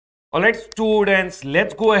Alright, students,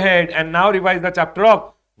 let's go ahead and now revise the chapter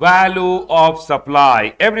of value of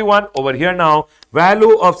supply. Everyone over here now,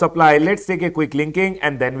 value of supply. Let's take a quick linking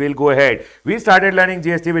and then we'll go ahead. We started learning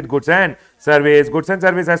GST with goods and service. Goods and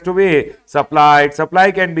service has to be supplied. Supply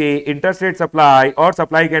can be interstate supply or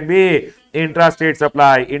supply can be intrastate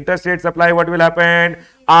supply. Interstate supply, what will happen?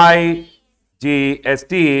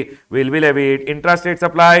 GST will be levied. Intrastate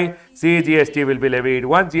supply, GST will be levied.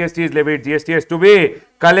 Once GST is levied, GST has to be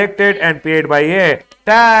collected and paid by a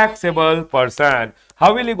taxable person.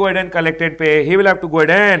 How will he go ahead and collect and pay? He will have to go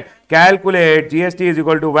ahead and calculate GST is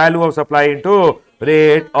equal to value of supply into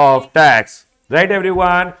rate of tax. Right,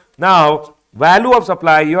 everyone? Now, value of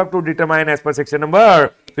supply you have to determine as per section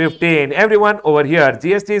number 15. Everyone over here,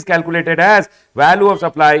 GST is calculated as value of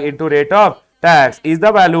supply into rate of tax. Is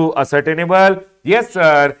the value ascertainable? Yes,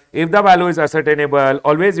 sir. If the value is ascertainable,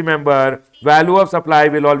 always remember value of supply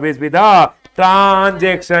will always be the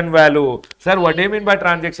transaction value. Sir, what do you mean by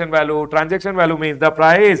transaction value? Transaction value means the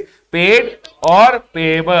price paid or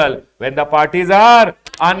payable when the parties are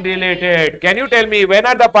unrelated. Can you tell me when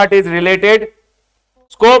are the parties related?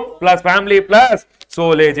 Scope plus family plus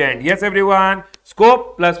sole agent. Yes, everyone.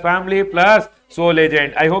 Scope plus family plus sole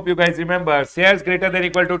agent. I hope you guys remember. Shares greater than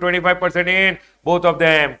equal to 25% in both of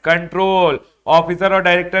them. Control. Officer or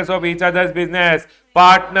directors of each other's business.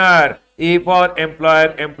 Partner. E for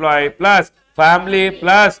employer, employee plus family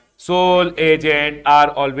plus sole agent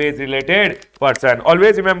are always related person.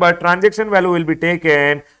 Always remember transaction value will be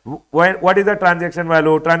taken. What is the transaction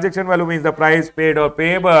value? Transaction value means the price paid or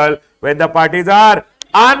payable when the parties are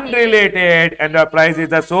unrelated and the price is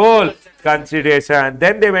the sole consideration.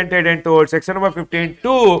 Then they went ahead and told section number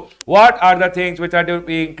 15.2 what are the things which are to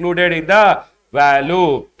be included in the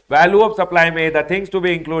value. Value of supply may the things to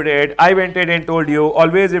be included. I went ahead and told you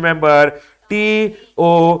always remember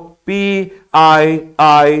TOPIICS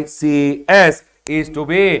is to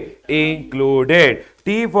be included.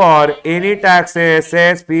 T for any taxes,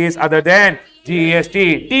 cess, fees other than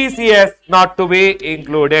GST. TCS not to be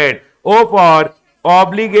included. O for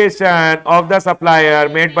obligation of the supplier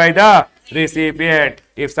made by the recipient.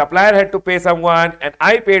 If supplier had to pay someone and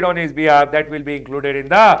I paid on his behalf, that will be included in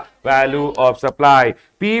the value of supply.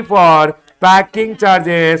 P for packing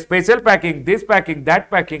charges, special packing, this packing,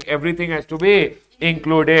 that packing, everything has to be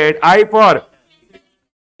included. I for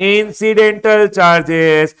incidental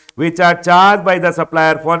charges which are charged by the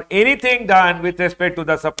supplier for anything done with respect to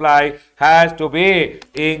the supply has to be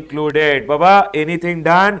included. Baba, anything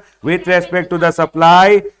done with respect to the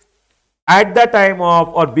supply at the time of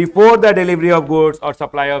or before the delivery of goods or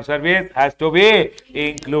supply of service has to be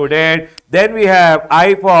included. Then we have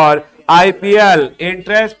I for IPL,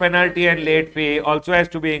 interest, penalty and late fee also has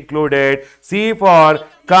to be included. C for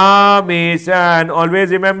commission, always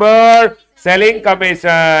remember selling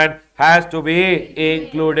commission has to be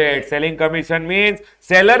included. Selling commission means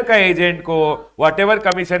seller ka agent ko whatever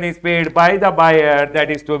commission is paid by the buyer, that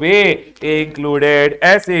is to be included.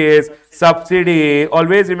 S is subsidy.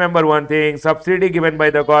 Always remember one thing, subsidy given by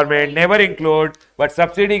the government never include, but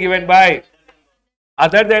subsidy given by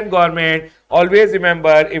other than government, always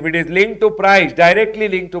remember if it is linked to price, directly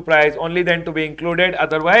linked to price, only then to be included,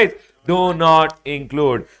 otherwise do not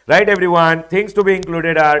include. Right, everyone? Things to be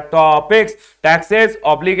included are topics, taxes,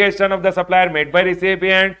 obligation of the supplier made by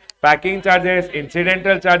recipient, packing charges,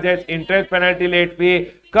 incidental charges, interest, penalty, late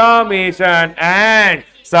fee, commission and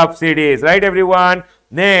subsidies. Right, everyone?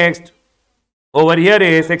 Next, over here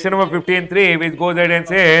is section number 15.3 which goes ahead and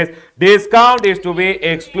says discount is to be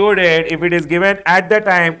excluded if it is given at the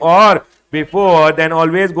time or before, then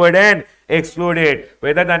always go ahead and exclude it.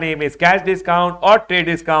 Whether the name is cash discount or trade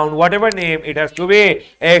discount, whatever name, it has to be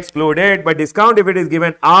excluded. But discount if it is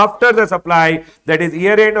given after the supply, that is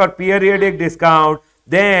year end or periodic discount,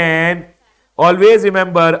 then always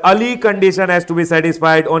remember Ali condition has to be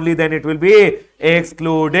satisfied, only then it will be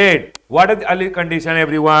excluded. What is the Ali condition,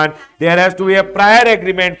 everyone? There has to be a prior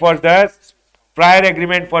agreement for this. Prior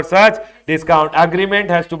agreement for such discount. Agreement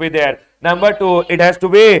has to be there. Number two, it has to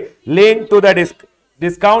be linked to the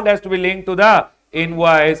discount has to be linked to the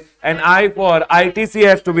invoice. And I for ITC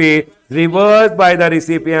has to be reversed by the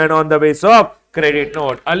recipient on the basis of credit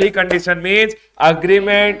note. Ali condition means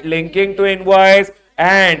agreement linking to invoice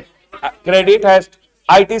and credit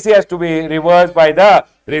ITC has to be reversed by the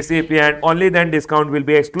recipient, only then discount will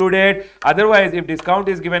be excluded. Otherwise, if discount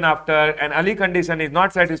is given after and Ali condition is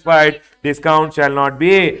not satisfied, discount shall not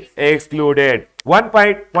be excluded. One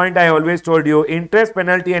point I always told you, interest,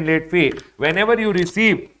 penalty and late fee, whenever you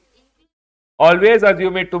receive, always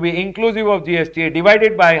assume it to be inclusive of GST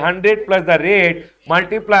divided by 100 plus the rate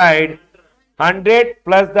multiplied 100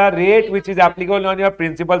 plus the rate which is applicable on your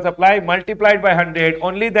principal supply multiplied by 100,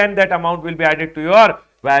 only then that amount will be added to your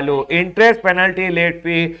value. Interest, penalty, late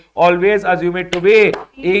fee, always assume it to be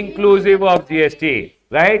inclusive of GST,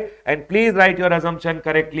 right? And please write your assumption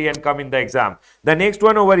correctly and come in the exam. The next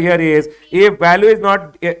one over here is, if value is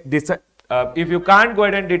not, if you can't go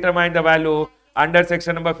ahead and determine the value under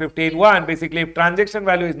section number 15.1, basically if transaction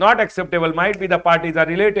value is not acceptable, might be the parties are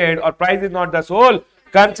related or price is not the sole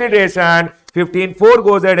consideration, 15.4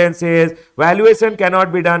 goes ahead and says valuation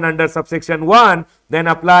cannot be done under subsection 1, then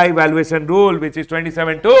apply valuation rule which is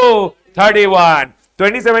 27 to 31.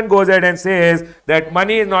 27 goes ahead and says that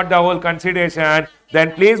money is not the whole consideration,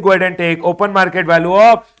 then please go ahead and take open market value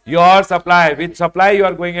of your supply. Which supply you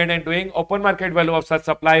are going ahead and doing, open market value of such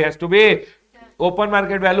supply has to be, open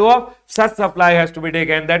market value of such supply has to be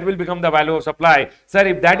taken, that will become the value of supply. Sir,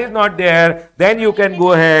 if that is not there, then you can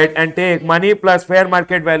go ahead and take money plus fair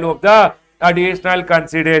market value of the additional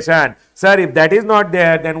consideration. Sir, if that is not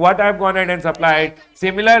there, then what I have gone ahead and supplied,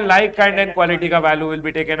 similar like kind and quality ka value will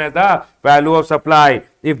be taken as the value of supply.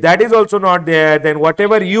 If that is also not there, then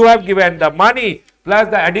whatever you have given, the money plus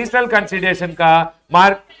the additional consideration ka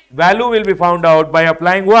value will be found out by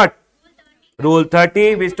applying what? Rule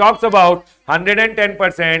 30, which talks about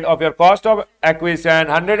 110% of your cost of acquisition,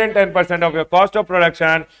 110% of your cost of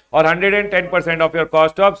production, or 110% of your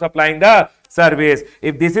cost of supplying the service.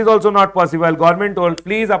 If this is also not possible, government told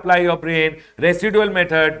please apply your brain, residual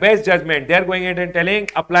method, best judgment. They are going ahead and telling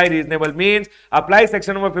apply reasonable means, apply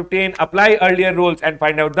section number 15, apply earlier rules and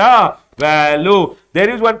find out the value. There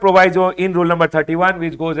is one proviso in rule number 31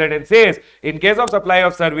 which goes ahead and says in case of supply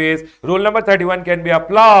of service, rule number 31 can be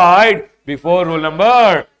applied before rule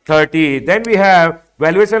number 30. Then we have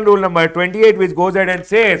valuation rule number 28 which goes ahead and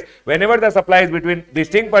says whenever the supply is between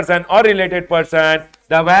distinct person or related person,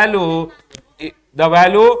 the value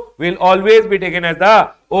will always be taken as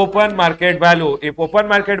the open market value. If open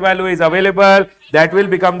market value is available, that will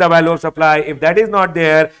become the value of supply. If that is not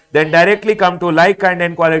there, then directly come to like kind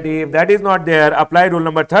and quality. If that is not there, apply rule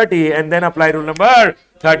number 30 and then apply rule number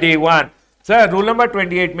 31. Sir, rule number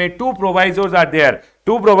 28 made two provisos are there.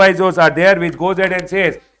 Two provisos are there which goes ahead and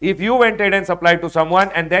says if you went ahead and supplied to someone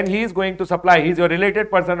and then he is going to supply, he is your related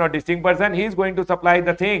person or distinct person, he is going to supply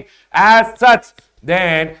the thing as such,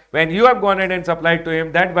 then when you have gone ahead and supplied to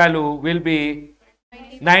him, that value will be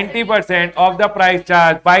 90% of the price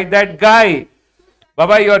charged by that guy.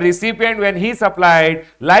 Baba, your recipient, when he supplied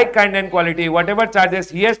like kind and quality, whatever charges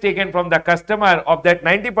he has taken from the customer of that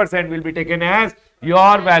 90% will be taken as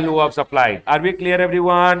your value of supply. Are we clear,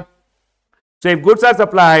 everyone? So if goods are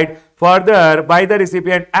supplied further by the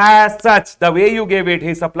recipient as such, the way you gave it,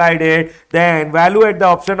 he supplied it, then value at the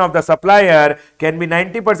option of the supplier can be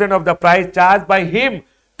 90% of the price charged by him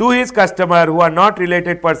to his customer who are not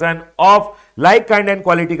related person of like kind and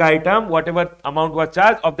quality item. Whatever amount was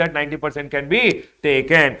charged of that 90% can be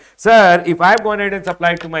taken. Sir, if I have gone ahead and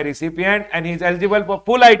supplied to my recipient and he is eligible for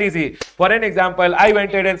full ITC, for an example, I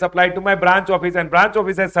went ahead and supplied to my branch office and branch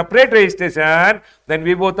office has separate registration, then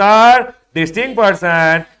we both are distinct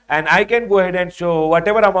person and I can go ahead and show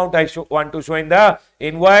whatever amount I want to show in the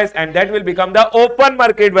invoice, and that will become the open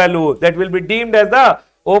market value. That will be deemed as the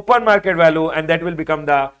open market value and that will become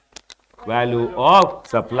the value of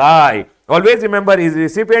supply. Always remember, his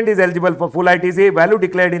recipient is eligible for full ITC, value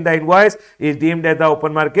declared in the invoice is deemed as the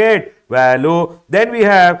open market value. Then we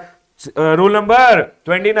have rule number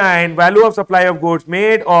 29, value of supply of goods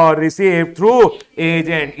made or received through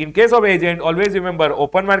agent. In case of agent, always remember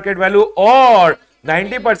open market value or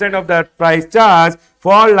 90% of the price charge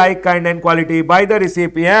for like kind and quality by the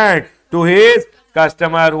recipient to his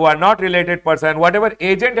customer who are not related person. Whatever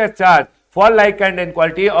agent has charged for like kind and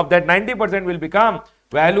quality of that 90% will become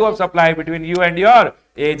value of supply between you and your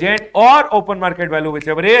agent or open market value,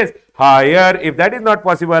 whichever is higher. If that is not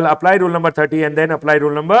possible, apply rule number 30 and then apply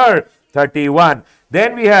rule number 31.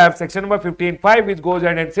 Then we have section number 15.5 which goes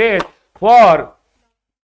ahead and says for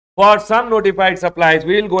some notified supplies,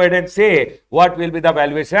 we will go ahead and say what will be the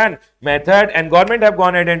valuation method, and government have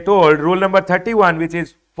gone ahead and told rule number 31 which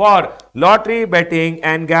is for lottery, betting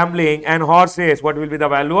and gambling and horse race, what will be the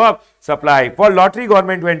value of supply. For lottery,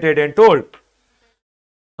 government went ahead and told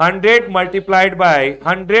 100 multiplied by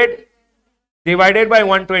 100 divided by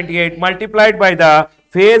 128 multiplied by the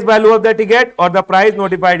face value of the ticket or the price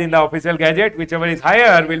notified in the official gazette, whichever is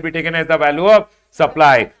higher will be taken as the value of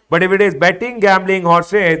supply. But if it is betting, gambling,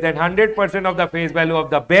 horse race, then 100% of the face value of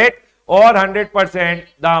the bet or 100%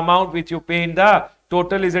 the amount which you pay in the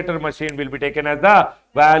totalizer machine will be taken as the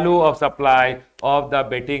value of supply of the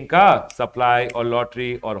betting ka supply or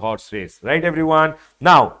lottery or horse race. Right, everyone?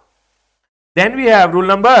 Now, Then we have rule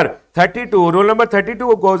number 32. Rule number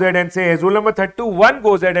 32 goes ahead and says, rule number 31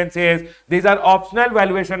 goes ahead and says, these are optional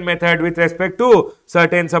valuation method with respect to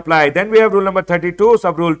certain supply. Then we have rule number 32,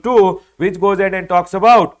 sub rule 2, which goes ahead and talks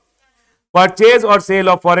about purchase or sale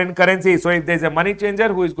of foreign currency. So if there is a money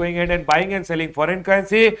changer who is going ahead and buying and selling foreign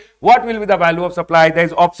currency, what will be the value of supply? There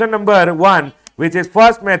is option number 1, which is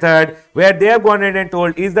first method, where they have gone ahead and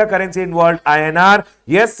told, is the currency involved INR?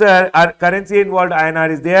 Yes sir, our currency involved INR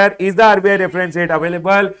is there. Is the RBI reference rate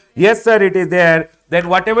available? Yes sir, it is there. Then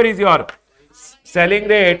whatever is your selling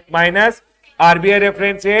rate minus RBI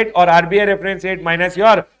reference rate, or RBI reference rate minus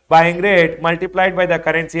your buying rate multiplied by the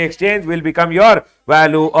currency exchange will become your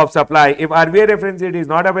value of supply. If RBI reference rate is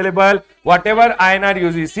not available, whatever INR you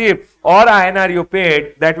receive or INR you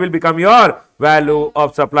paid, that will become your value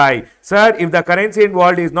of supply. Sir, if the currency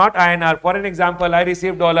involved is not INR, for an example, I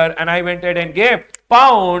received dollar and I went ahead and gave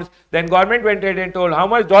pounds, then government went ahead and told how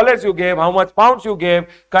much dollars you gave, how much pounds you gave,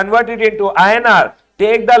 convert it into INR,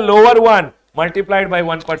 take the lower one, multiplied by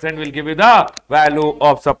 1% will give you the value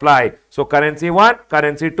of supply. So currency 1,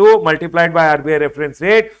 currency 2 multiplied by RBI reference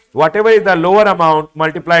rate, whatever is the lower amount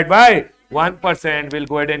multiplied by 1% will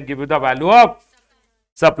go ahead and give you the value of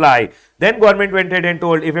supply. Then government went ahead and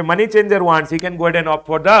told, if a money changer wants, he can go ahead and opt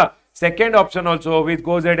for the second option also, which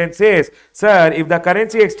goes ahead and says, sir, if the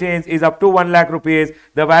currency exchange is up to 1 lakh rupees,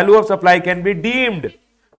 the value of supply can be deemed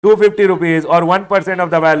 250 rupees or 1%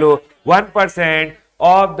 of the value, 1%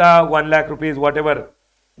 of the 1 lakh rupees, whatever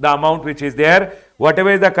the amount which is there, whatever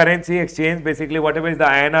is the currency exchange, basically whatever is the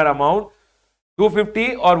INR amount,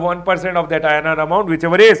 250 or 1% of that INR amount,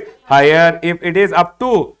 whichever is higher. If it is up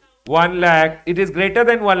to 1 lakh, it is greater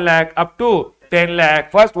than 1 lakh up to 10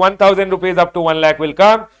 lakh. First 1000 rupees up to 1 lakh will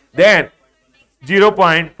come, then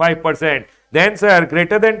 0.5%. Then sir,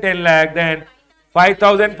 greater than 10 lakh, then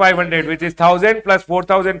 5500, which is 1000 plus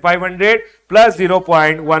 4500 plus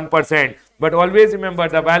 0.1%. But always remember,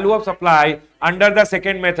 the value of supply under the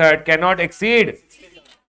second method cannot exceed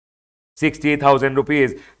 60,000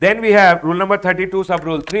 rupees. Then we have rule number 32 sub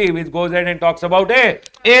rule 3, which goes ahead and talks about a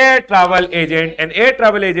air travel agent. An air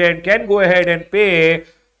travel agent can go ahead and pay,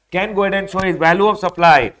 can go ahead and show his value of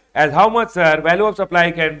supply as how much, sir? Value of supply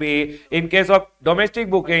can be, in case of domestic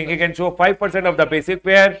booking, he can show 5% of the basic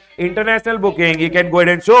fare. International booking, he can go ahead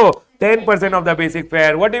and show 10% of the basic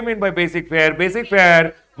fare. What do you mean by basic fare? Basic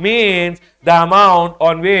fare means the amount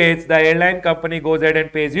on which the airline company goes ahead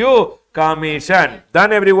and pays you commission.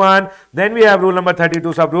 Done, everyone? Then we have rule number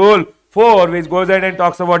 32 sub rule 4, which goes ahead and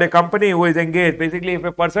talks about a company who is engaged. Basically, if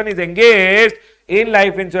a person is engaged in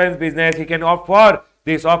life insurance business, he can opt for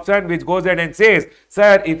this option, which goes ahead and says,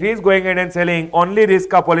 sir, if he is going ahead and selling only risk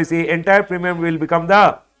policy, entire premium will become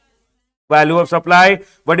the value of supply.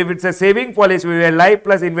 But if it's a saving policy where life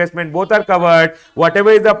plus investment both are covered, whatever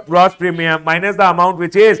is the gross premium minus the amount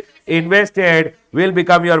which is invested will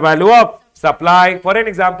become your value of supply. For an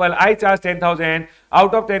example, I charge 10,000,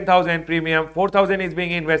 out of 10,000 premium, 4,000 is being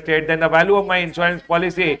invested, then the value of my insurance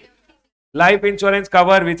policy, life insurance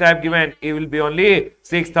cover which I have given, it will be only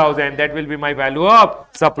 6,000. That will be my value of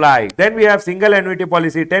supply. Then we have single annuity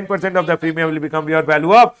policy. 10% of the premium will become your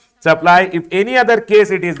value of supply. If any other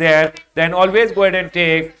case it is there, then always go ahead and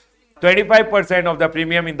take 25% of the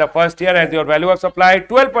premium in the first year as your value of supply,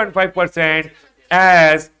 12.5%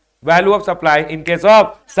 as value of supply in case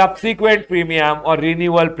of subsequent premium or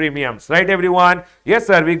renewal premiums. Right, everyone? Yes,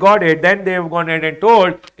 sir, we got it. Then they have gone ahead and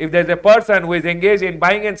told, if there is a person who is engaged in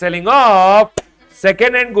buying and selling of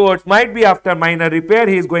second-hand goods, might be after minor repair,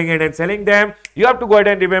 he is going ahead and selling them. You have to go ahead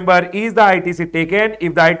and remember, is the ITC taken?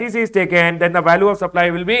 If the ITC is taken, then the value of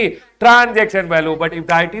supply will be transaction value. But if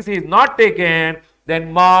the ITC is not taken,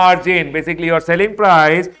 then margin, basically your selling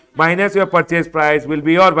price minus your purchase price, will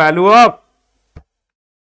be your value of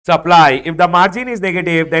supply. If the margin is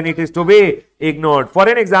negative, then it is to be ignored. For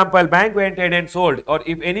an example, bank went ahead and sold, or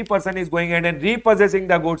if any person is going ahead and repossessing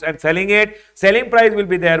the goods and selling it, selling price will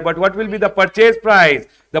be there, but what will be the purchase price?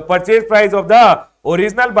 The purchase price of the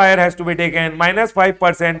original buyer has to be taken minus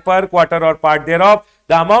 5% per quarter or part thereof.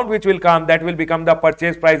 The amount which will come, that will become the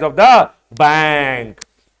purchase price of the bank.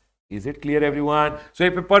 Is it clear, everyone? So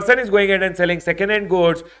if a person is going ahead and selling second-hand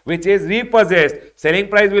goods which is repossessed, selling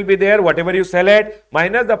price will be there, whatever you sell it,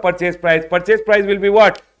 minus the purchase price. Purchase price will be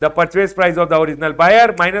what? The purchase price of the original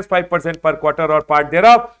buyer minus 5% per quarter or part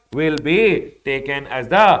thereof will be taken as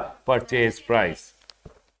the purchase price.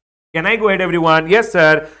 Can I go ahead, everyone? Yes,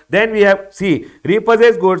 sir. Then we have, see,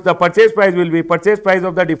 repossessed goods, the purchase price will be purchase price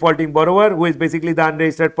of the defaulting borrower, who is basically the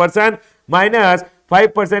unregistered person, minus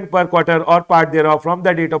 5% per quarter or part thereof from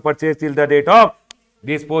the date of purchase till the date of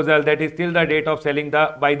disposal, that is till the date of selling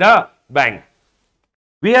by the bank.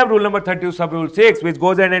 We have rule number 32 sub rule 6, which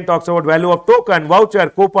goes ahead and talks about value of token, voucher,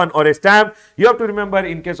 coupon or a stamp. You have to remember,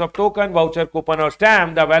 in case of token, voucher, coupon or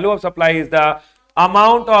stamp, the value of supply is the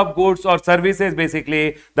amount of goods or services,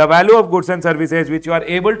 basically the value of goods and services which you are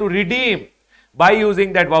able to redeem by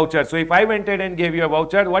using that voucher. So if I went ahead and gave you a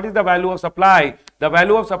voucher, what is the value of supply? The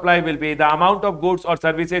value of supply will be the amount of goods or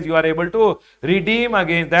services you are able to redeem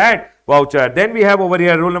against that voucher. Then we have over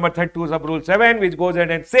here rule number 32 sub rule 7, which goes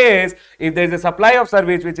ahead and says, if there is a supply of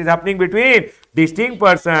service which is happening between distinct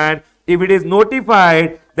person, if it is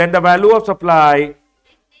notified, then the value of supply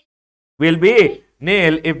will be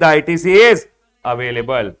nil if the ITC is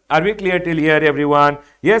available. Are we clear till here, everyone?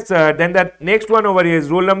 Yes, sir. Then the next one over here is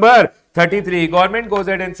rule number 33. Government goes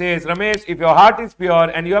ahead and says, Ramesh, if your heart is pure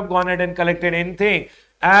and you have gone ahead and collected anything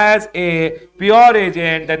as a pure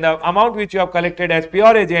agent, then the amount which you have collected as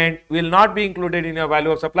pure agent will not be included in your value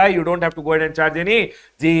of supply. You don't have to go ahead and charge any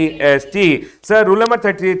GST. Sir, rule number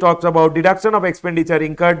 33 talks about deduction of expenditure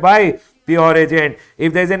incurred by pure agent.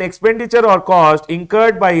 If there is an expenditure or cost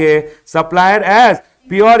incurred by a supplier as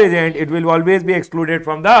pure agent, it will always be excluded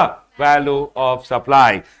from the value of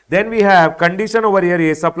supply. Then we have condition over here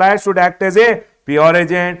is supplier should act as a pure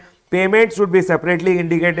agent. Payment should be separately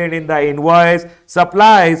indicated in the invoice.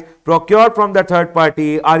 Supplies procured from the third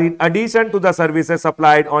party are in addition to the services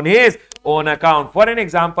supplied on his own account. For an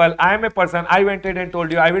example, I am a person, I went ahead and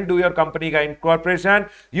told you I will do your company incorporation.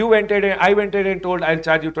 You went ahead and I went ahead and told I'll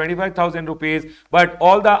charge you 25,000 rupees, but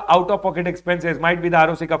all the out-of-pocket expenses might be the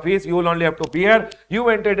ROC fees, you will only have to bear. You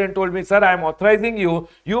went ahead and told me, sir, I am authorizing you,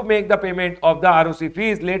 you make the payment of the ROC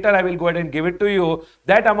fees, later I will go ahead and give it to you.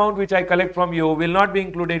 That amount which I collect from you will not be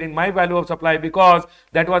included in my value of supply because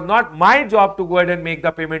that was not my job to go ahead and make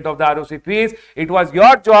the payment of the ROC fees. It was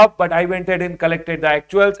your job, but I went ahead and collected the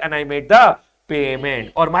actuals and I made the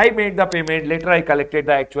payment, or I made the payment, later I collected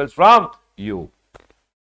the actuals from you.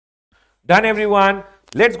 Done, everyone?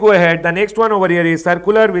 Let's go ahead. The next one over here is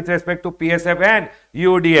circular with respect to PSF and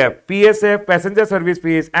UDF. PSF, passenger service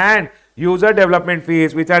fees and user development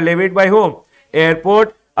fees, which are levied by whom?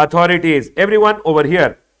 Airport authorities. Everyone over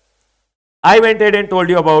here, I went ahead and told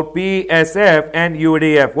you about PSF and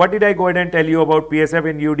UDF. What did I go ahead and tell you about PSF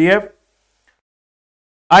and UDF?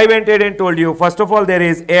 I went ahead and told you, first of all, there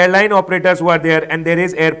is airline operators who are there and there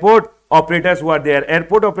is airport operators who are there.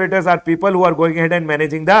 Airport operators are people who are going ahead and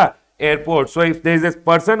managing the airport. So if there is a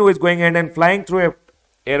person who is going ahead and flying through an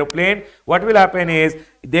aeroplane, what will happen is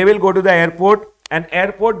they will go to the airport, and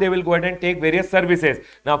airport they will go ahead and take various services.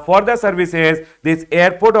 Now for the services, these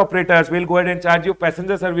airport operators will go ahead and charge you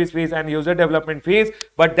passenger service fees and user development fees,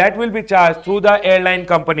 but that will be charged through the airline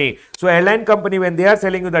company. So airline company, when they are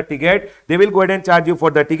selling you the ticket, they will go ahead and charge you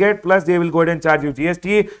for the ticket, plus they will go ahead and charge you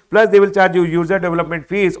GST, plus they will charge you user development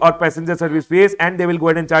fees or passenger service fees, and they will go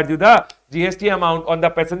ahead and charge you the GST amount on the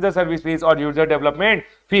passenger service fees or user development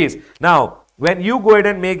fees. Now when you go ahead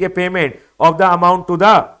and make a payment of the amount to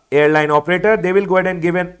the airline operator, they will go ahead and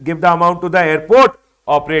give the amount to the airport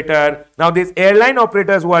operator. Now these airline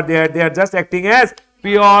operators who are there, they are just acting as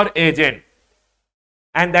pure agent,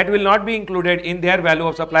 and that will not be included in their value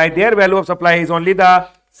of supply. Their value of supply is only the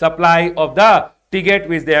supply of the ticket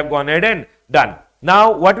which they have gone ahead and done.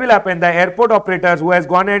 Now what will happen? The airport operators who has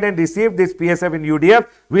gone ahead and received this PSF in UDF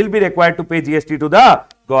will be required to pay GST to the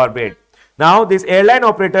government. Now this airline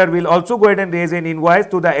operator will also go ahead and raise an invoice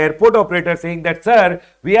to the airport operator saying that, sir,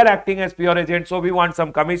 we are acting as pure agent, so we want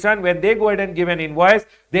some commission. When they go ahead and give an invoice,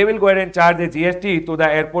 they will go ahead and charge the GST to the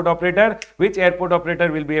airport operator, which airport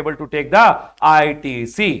operator will be able to take the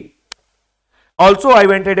ITC. Also, I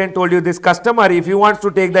went ahead and told you this customer, if he wants to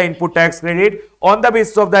take the input tax credit on the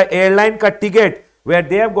basis of the airline cut ticket, where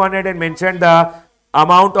they have gone ahead and mentioned the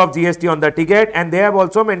amount of GST on the ticket, and they have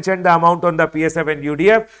also mentioned the amount on the PSF and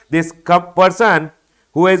UDF, this person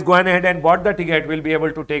who has gone ahead and bought the ticket will be able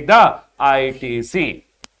to take the ITC.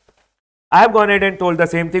 I have gone ahead and told the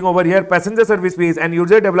same thing over here. Passenger service fees and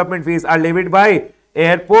user development fees are levied by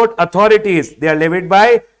airport authorities. They are levied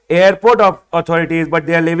by airport authorities, but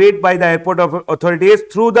they are levied by the airport authorities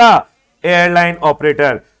through the airline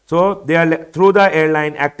operator. So they are through the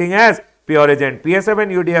airline acting as pure agent. PSF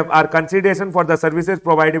and UDF are consideration for the services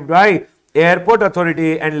provided by airport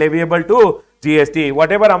authority and leviable to GST.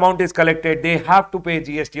 Whatever amount is collected, they have to pay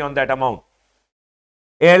GST on that amount.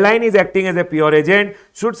 Airline is acting as a pure agent,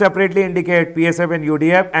 should separately indicate PSF and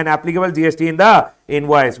UDF and applicable GST in the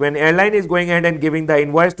invoice. When airline is going ahead and giving the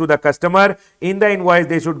invoice to the customer, in the invoice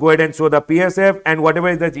they should go ahead and show the PSF and whatever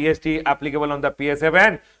is the GST applicable on the PSF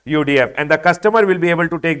and UDF, and the customer will be able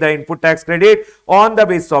to take the input tax credit on the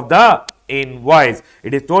basis of the invoice.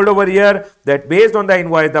 It is told over here that based on the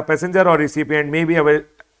invoice, the passenger or recipient may be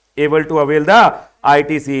able to avail the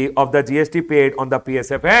ITC of the GST paid on the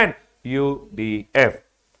PSF and UDF.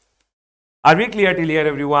 Are we clear till here,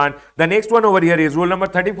 everyone? The next one over here is rule number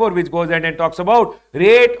 34, which goes ahead and talks about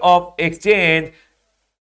rate of exchange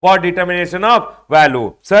for determination of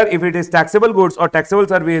value. Sir, if it is taxable goods or taxable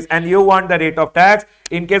service and you want the rate of tax,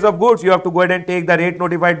 in case of goods, you have to go ahead and take the rate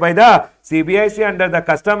notified by the CBIC under the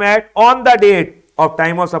Custom Act on the date of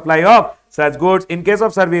time of supply of such goods. In case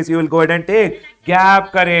of service, you will go ahead and take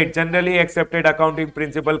GAAP ka rate, generally accepted accounting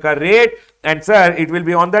principle ka rate, and sir, it will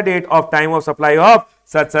be on the date of time of supply of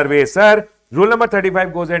such service. Sir, rule number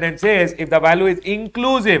 35 goes ahead and says if the value is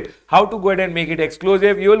inclusive, how to go ahead and make it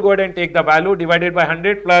exclusive? You will go ahead and take the value divided by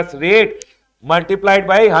 100 plus rate multiplied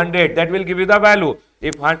by 100. That will give you the value.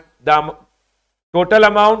 If the total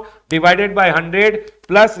amount divided by 100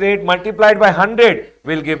 plus rate multiplied by 100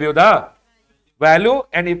 will give you the value,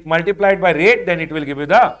 and if multiplied by rate, then it will give you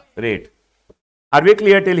the rate. Are we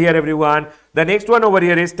clear till here, everyone? The next one over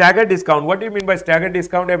here is staggered discount. What do you mean by staggered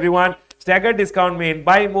discount, everyone? Staggered discount means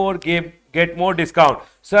buy more, get more discount.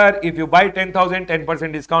 Sir, if you buy 10,000,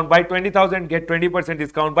 10% discount, buy 20,000, get 20%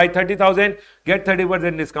 discount, buy 30,000, get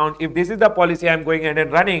 30% discount. If this is the policy I am going ahead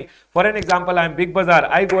and running, for an example, I am Big Bazaar,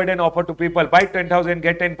 I go ahead and offer to people, buy 10,000,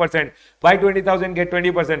 get 10%, buy 20,000, get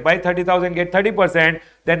 20%, buy 30,000, get 30%,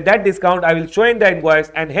 then that discount I will show in the invoice,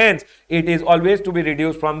 and hence it is always to be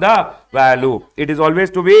reduced from the value. It is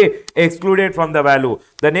always to be excluded from the value.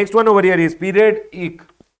 The next one over here is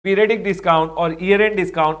periodic discount or year-end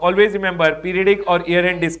discount. Always remember periodic or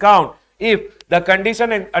year-end discount. If the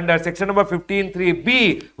condition under section number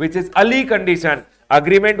 15(3)(b), which is early condition,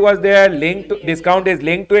 agreement was there, linked to, discount is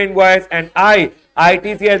linked to invoice, and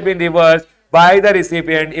ITC has been reversed by the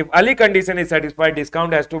recipient. If early condition is satisfied,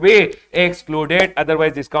 discount has to be excluded.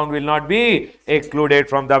 Otherwise, discount will not be excluded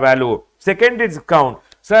from the value. Secondary discount.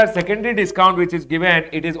 Sir, secondary discount which is given,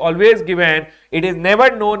 it is always given. It is never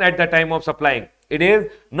known at the time of supplying. It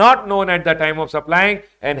is not known at the time of supplying,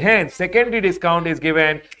 and hence secondary discount is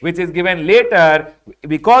given, which is given later.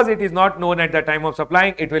 Because it is not known at the time of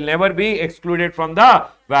supplying, it will never be excluded from the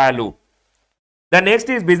value. The next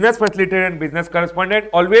is business facilitator and business correspondent.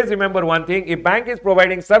 Always remember one thing, if bank is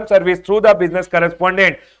providing some service through the business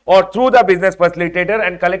correspondent or through the business facilitator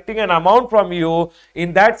and collecting an amount from you,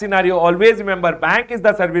 in that scenario, always remember bank is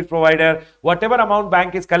the service provider. Whatever amount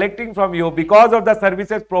bank is collecting from you because of the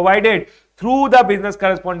services provided through the business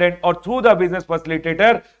correspondent or through the business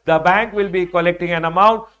facilitator, the bank will be collecting an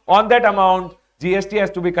amount. On that amount, GST has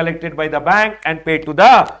to be collected by the bank and paid to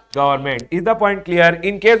the government. Is the point clear?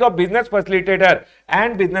 In case of business facilitator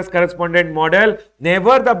and business correspondent model,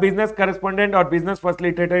 never the business correspondent or business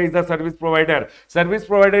facilitator is the service provider. Service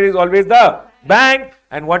provider is always the bank,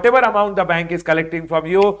 and whatever amount the bank is collecting from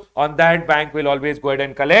you, on that bank will always go ahead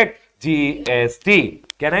and collect GST.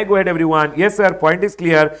 Can I go ahead, everyone? Yes, sir. Point is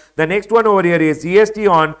clear. The next one over here is GST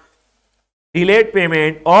on delayed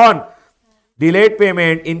payment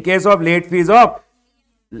in case of late fees of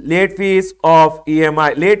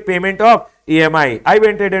EMI, late payment of EMI. I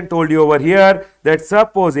went ahead and told you over here that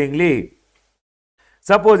supposingly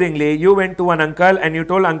you went to an uncle and you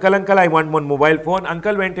told uncle, I want one mobile phone.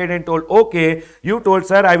 Uncle went ahead and told, okay. You told,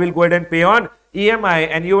 sir, I will go ahead and pay on EMI,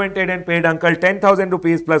 and you went ahead and paid uncle 10,000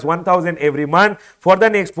 rupees plus 1,000 every month for the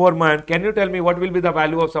next 4 months. Can you tell me what will be the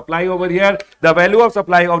value of supply over here? The value of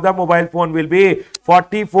supply of the mobile phone will be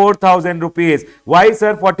 44,000 rupees. Why,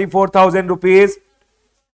 sir, 44,000 rupees?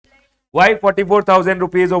 Why 44,000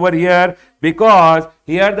 rupees over here? Because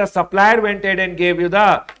here the supplier went ahead and gave you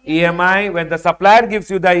the EMI. When the supplier gives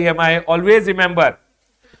you the EMI, always remember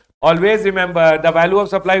the value of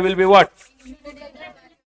supply will be what?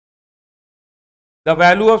 The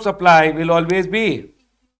value of supply will always be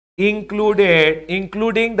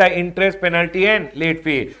including the interest, penalty and late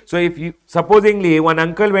fee. So if you, supposingly one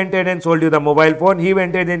uncle went ahead and sold you the mobile phone, he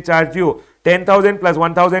went ahead and charged you 10,000 plus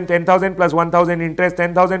 1,000, 10,000 plus 1,000 interest,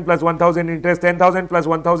 10,000 plus 1,000 interest, 10,000 plus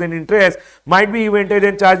 1,000 interest. Might be he went ahead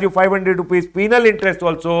and charged you 500 rupees penal interest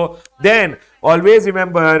also. Then always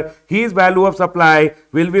remember his value of supply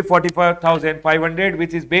will be 45,500,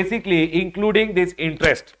 which is basically including this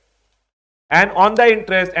interest. And on the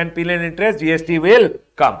interest and penal interest, GST will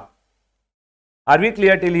come. Are we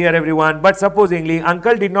clear till here, everyone? But supposingly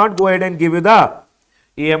uncle did not go ahead and give you the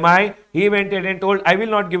EMI. He went ahead and told, I will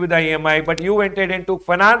not give you the EMI, but you went ahead and took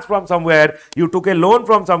finance from somewhere. You took a loan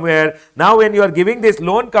from somewhere. Now when you are giving this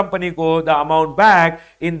loan company ko the amount back,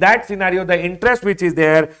 in that scenario, the interest which is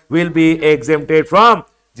there will be exempted from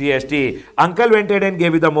GST. Uncle went ahead and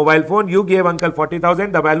gave you the mobile phone. You gave uncle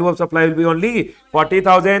 40,000. The value of supply will be only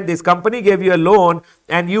 40,000. This company gave you a loan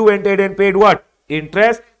and you went ahead and paid what?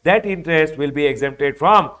 Interest. That interest will be exempted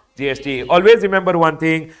from GST. Always remember one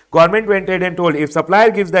thing, government went ahead and told if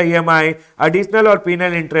supplier gives the EMI, additional or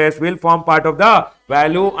penal interest will form part of the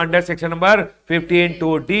value under section number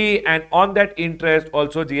 15(2)(d), and on that interest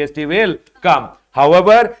also GST will come.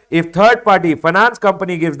 However, if third party finance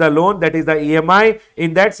company gives the loan, that is the EMI,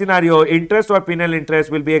 in that scenario interest or penal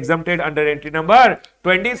interest will be exempted under entry number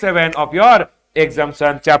 27 of your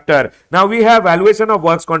exemption chapter. Now we have valuation of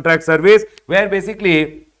works contract service, where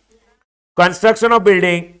basically construction of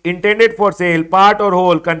building intended for sale, part or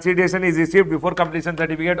whole, consideration is received before completion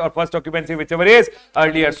certificate or first occupancy, whichever is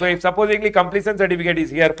earlier. So if supposedly completion certificate is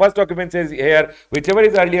here, first occupancy is here, whichever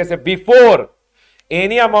is earlier, say before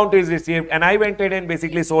any amount is received, and I went ahead and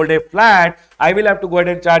basically sold a flat, I will have to go ahead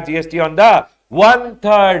and charge GST on the one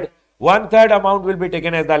third amount will be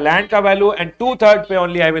taken as the land ka value, and 2/3 pay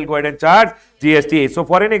only I will go ahead and charge GST. So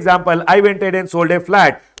for an example, I went ahead and sold a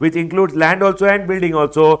flat which includes land also and building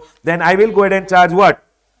also, then I will go ahead and charge what?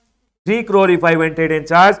 3 crore if I went ahead and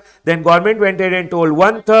charge. Then government went ahead and told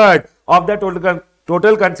 1/3 of the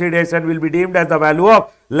total consideration will be deemed as the value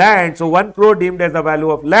of land. So 1 crore deemed as the value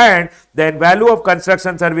of land. Then value of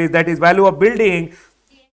construction service, that is value of building,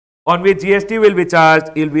 on which GST will be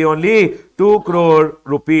charged, will be only 2 crore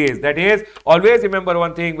rupees. That is, always remember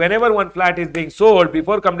one thing, whenever one flat is being sold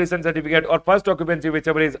before completion certificate or first occupancy,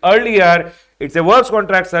 whichever is earlier, it's a works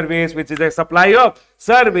contract service, which is a supply of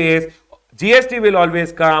service. GST will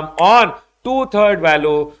always come on 2/3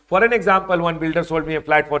 value. For an example, one builder sold me a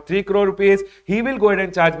flat for 3 crore rupees. He will go ahead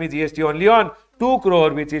and charge me GST only on 2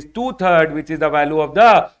 crore, which is 2/3, which is the value of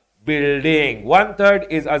the building. 1/3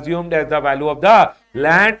 is assumed as the value of the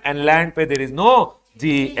land, and land pay there is no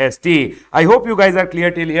GST. I hope you guys are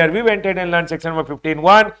clear till here. We went ahead and learned section number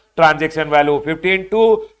 15(1), transaction value; 15(2),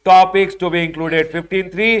 topics to be included;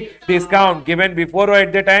 15(3), discount given before or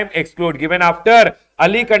at the time, exclude; given after,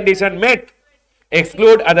 early condition met,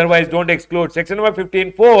 exclude, otherwise don't exclude. Section number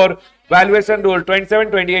 15(4), valuation rule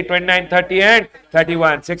 27, 28, 29, 30 and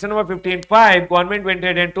 31. Section number 15(5), government went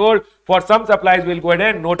ahead and told for some supplies will go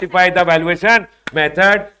ahead and notify the valuation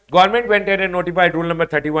method. Government went ahead and notified rule number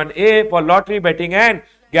 31A for lottery, betting and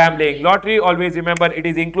gambling. Lottery, always remember, it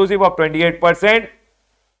is inclusive of 28%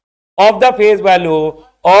 of the face value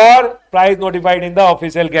or price notified in the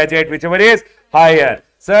official gazette, whichever is higher.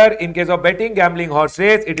 Sir, in case of betting, gambling, horse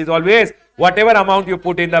race, it is always whatever amount you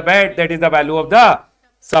put in the bet, that is the value of the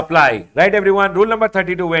supply. Right, everyone? Rule number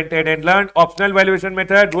 32 went ahead and learned optional valuation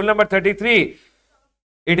method. Rule number 33,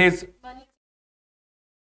 it is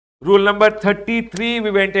rule number 33,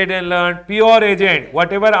 we went ahead and learned pure agent.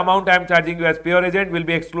 Whatever amount I am charging you as pure agent will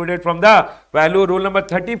be excluded from the value. Rule number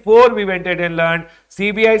 34, we went ahead and learned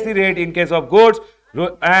CBIC rate in case of goods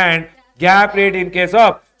and gap rate in case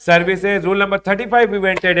of services. Rule number 35, we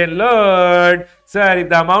went ahead and learned, sir, if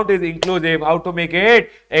the amount is inclusive, how to make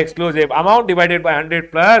it exclusive. Amount divided by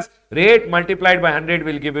 100 plus rate multiplied by 100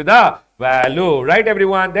 will give you the value. Right,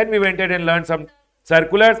 everyone? Then we went ahead and learned some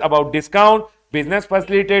circulars about discount, business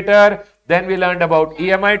facilitator. Then we learned about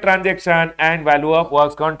EMI transaction and value of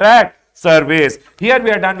works contract service. Here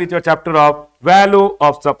we are done with your chapter of value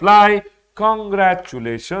of supply.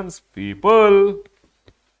 Congratulations, people.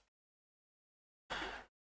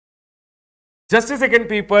 Just a second,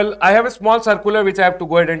 people. I have a small circular which I have to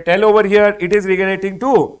go ahead and tell over here. It is relating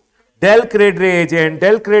to del credere agent.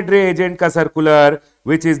 Del credere agent ka circular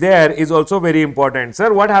which is there is also very important.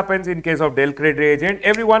 Sir, what happens in case of del credere agent?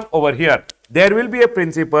 Everyone over here, there will be a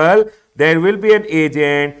principal, there will be an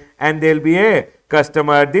agent, and there will be a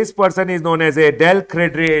customer. This person is known as a del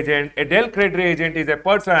credere agent. A del credere agent is a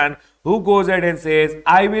person who goes ahead and says,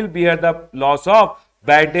 I will bear the loss of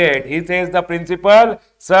bad debt. He says the principal,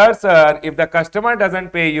 sir, if the customer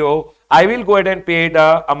doesn't pay you, I will go ahead and pay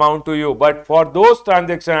the amount to you. But for those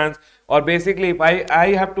transactions, or basically if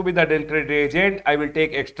I have to be the del credere agent, I will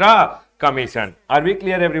take extra commission. Are we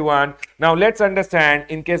clear, everyone? Now let's understand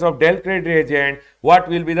in case of del credere agent, what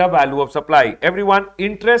will be the value of supply. Everyone,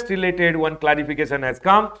 interest related one clarification has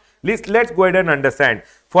come. Let's go ahead and understand.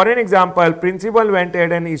 For an example, principal went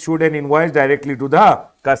ahead and issued an invoice directly to the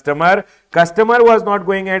customer. Customer was not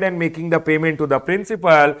going ahead and making the payment to the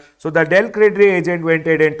principal. So the del credere agent went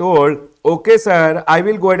ahead and told, okay sir, I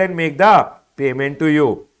will go ahead and make the payment to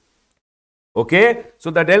you. Okay,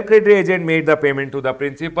 so the del credere agent made the payment to the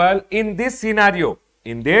principal. In this scenario,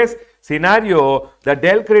 the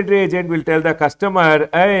del credere agent will tell the customer,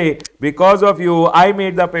 hey, because of you, I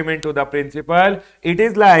made the payment to the principal. It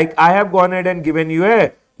is like I have gone ahead and given you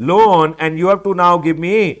a loan and you have to now give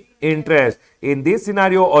me interest. In this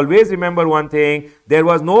scenario, always remember one thing, there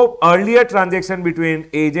was no earlier transaction between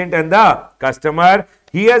agent and the customer.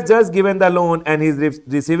 He has just given the loan and he is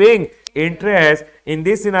receiving interest, in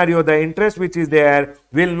this scenario, the interest which is there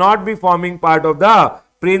will not be forming part of the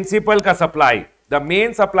principal ka supply. The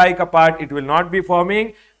main supply ka part it will not be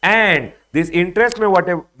forming, and this interest may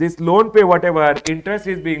whatever, this loan pay whatever interest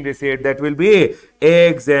is being received, that will be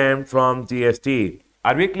exempt from GST.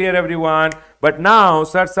 Are we clear, everyone? But now,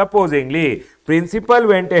 sir, supposingly principal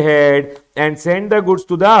went ahead and sent the goods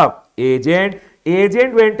to the agent.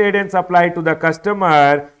 Agent went ahead and supplied to the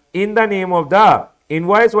customer in the name of the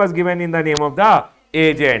invoice was given in the name of the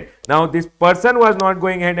agent. Now this person was not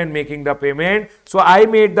going ahead and making the payment, so I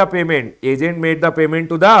made the payment. Agent made the payment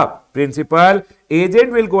to the principal.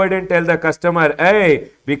 Agent will go ahead and tell the customer, hey,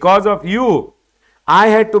 because of you I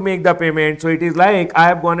had to make the payment, so it is like I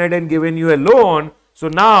have gone ahead and given you a loan, so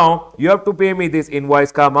now you have to pay me this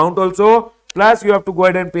invoice ka amount also, plus you have to go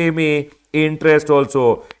ahead and pay me interest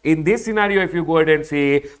also. In this scenario, if you go ahead and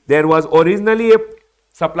see, there was originally a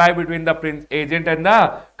supply between the agent and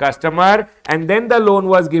the customer, and then the loan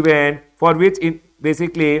was given, for which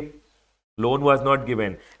basically loan was not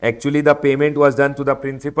given. Actually, the payment was done to the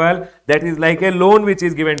principal. That is like a loan which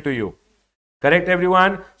is given to you. Correct,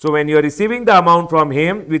 everyone? So when you are receiving the amount from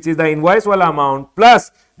him, which is the invoice wala amount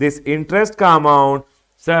plus this interest ka amount,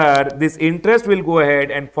 sir, this interest will go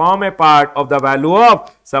ahead and form a part of the value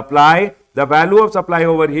of supply. The value of supply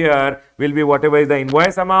over here will be whatever is the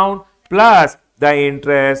invoice amount plus the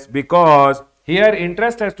interest, because here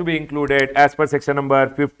interest has to be included as per section number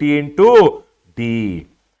 15(2)(d).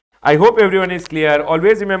 I hope everyone is clear.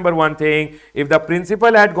 Always remember one thing, if the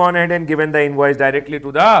principal had gone ahead and given the invoice directly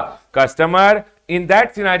to the customer, in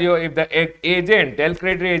that scenario, if the agent,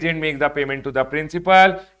 credere agent makes the payment to the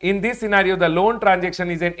principal, in this scenario, the loan transaction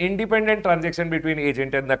is an independent transaction between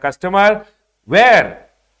agent and the customer, where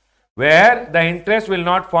the interest will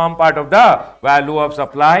not form part of the value of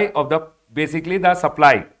supply of the basically the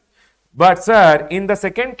supply. But sir, in the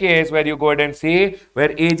second case where you go ahead and see,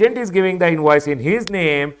 where agent is giving the invoice in his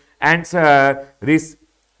name, and sir,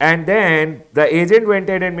 and then the agent went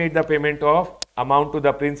ahead and made the payment of amount to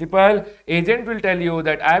the principal, agent will tell you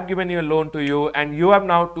that I have given you a loan to you, and you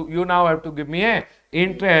now have to give me a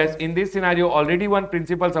interest. In this scenario, already one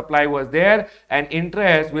principal supply was there, and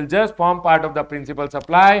interest will just form part of the principal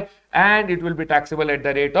supply, and it will be taxable at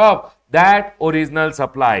the rate of that original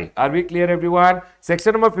supply. Are we clear, everyone?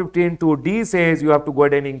 Section number 15(2)(d) says you have to go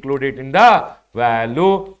ahead and include it in the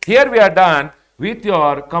value. Here we are done with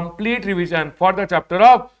your complete revision for the chapter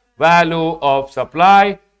of value of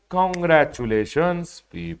supply. Congratulations,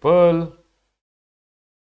 people.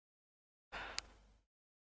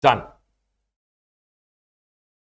 Done.